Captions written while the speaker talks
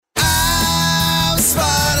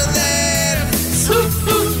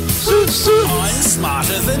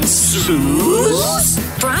Suze?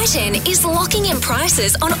 Brighton is locking in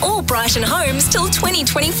prices on all Brighton homes till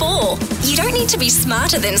 2024. You don't need to be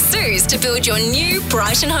smarter than Suze to build your new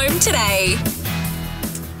Brighton home today.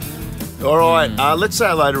 All right, let's say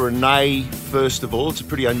hello to Renee first of all. It's a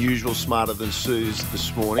pretty unusual Smarter Than Suze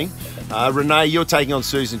this morning. Renee, you're taking on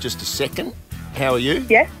Suze in just a second. How are you?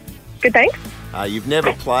 Yeah, good, thanks. You've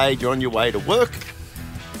never played. You're on your way to work,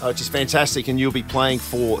 which is fantastic, and you'll be playing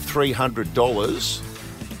for $300.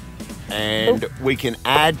 And we can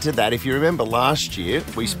add to that. If you remember last year,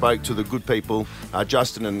 we spoke to the good people,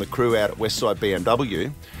 Justin and the crew out at Westside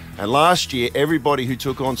BMW. And last year, everybody who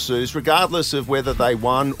took on Suze, regardless of whether they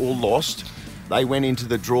won or lost, they went into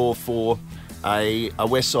the draw for a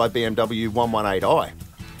Westside BMW 118i.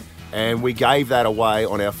 And we gave that away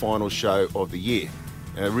on our final show of the year.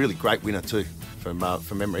 A really great winner too, from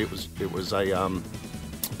memory. It was a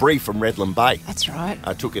brief from Redland Bay. That's right.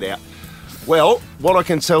 Took it out. Well, what I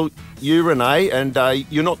can tell you, Renee, and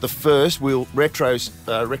you're not the first, we'll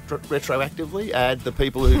retroactively add the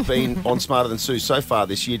people who've been on Smarter Than Suze so far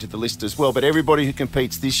this year to the list as well. But everybody who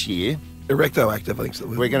competes this year... Erectoactive, I think so.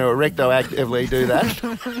 We're going to erectoactively do that.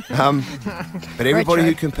 But everybody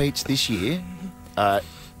who competes this year...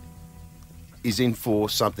 is in for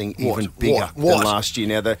something even bigger than last year.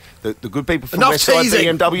 Now, the good people from Westside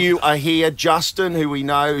BMW are here. Justin, who we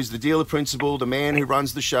know is the dealer principal, the man who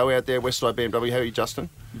runs the show out there, Westside BMW. How are you,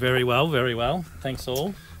 Justin? Very well, very well. Thanks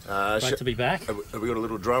all. Great to be back. Have we got a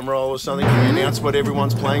little drum roll or something? Can we announce what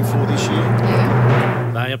everyone's playing for this year?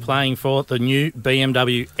 Yeah. They are playing for the new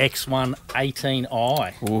BMW X1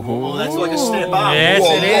 18i. Oh, that's like a step up. Yes,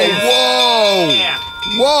 it is.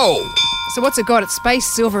 Whoa! So what's it got? It's space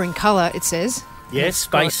silver in colour, it says. Yes,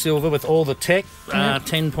 space silver with all the tech,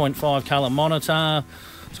 10.5 colour monitor.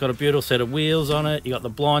 It's got a beautiful set of wheels on it. You got the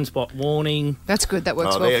blind spot warning. That's good. That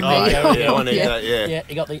works well there for you me. go. I need that, yeah. Yeah,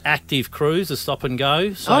 you got the active cruise, the stop and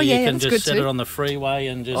go. So you can just set it on the freeway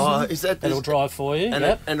and just it'll drive for you.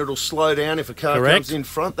 And it'll slow down if a car comes in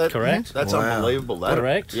front. Correct. That's unbelievable. That.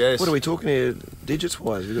 Correct. Yes. What are we talking here,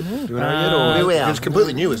 digits-wise? Do we know yet? Or it's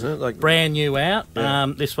completely new, isn't it? Like brand new out.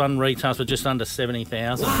 This one retails for just under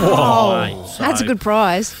 70,000. Whoa. So That's a good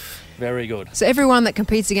prize. Very good. So everyone that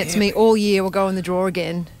competes against me all year will go in the draw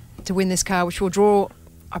again to win this car, which will draw,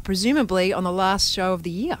 presumably, on the last show of the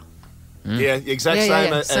year. Yeah, exact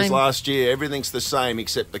same as last year. Everything's the same,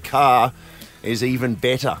 except the car is even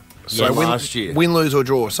better than last year. Win, lose or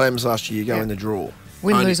draw, same as last year, you go in the draw.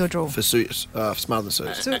 Win, lose or draw. For Smarter Than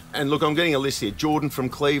Suze. And look, I'm getting a list here. Jordan from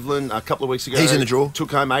Cleveland, a couple of weeks ago. He's in the draw. Took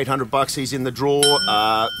home $800. He's in the draw.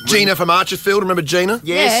 Gina from Archerfield, remember Gina?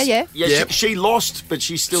 Yes. Yeah. She lost, but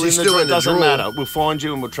she's still in the draw. It doesn't matter. We'll find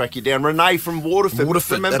you and we'll track you down. Renee from Waterford.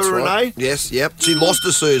 Remember that's Renee? Right. Yes, yep. She lost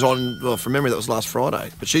to Suze on, from memory, that was last Friday.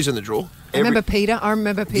 But she's in the draw. I remember Peter from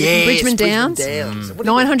Bridgman Downs.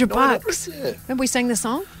 $900. Yeah. Remember we sang the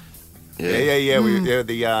song?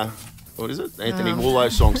 Yeah. What is it? Anthony Wallow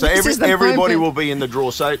song. So everybody will be in the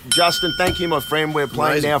draw. So, Justin, thank you, my friend. We're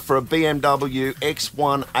playing now for a BMW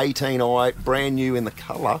X1 18i, brand new in the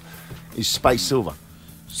colour, is space silver.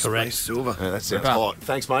 Correct. Space silver. That sounds hot.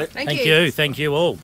 Thanks, mate. Thank you. Thank you all.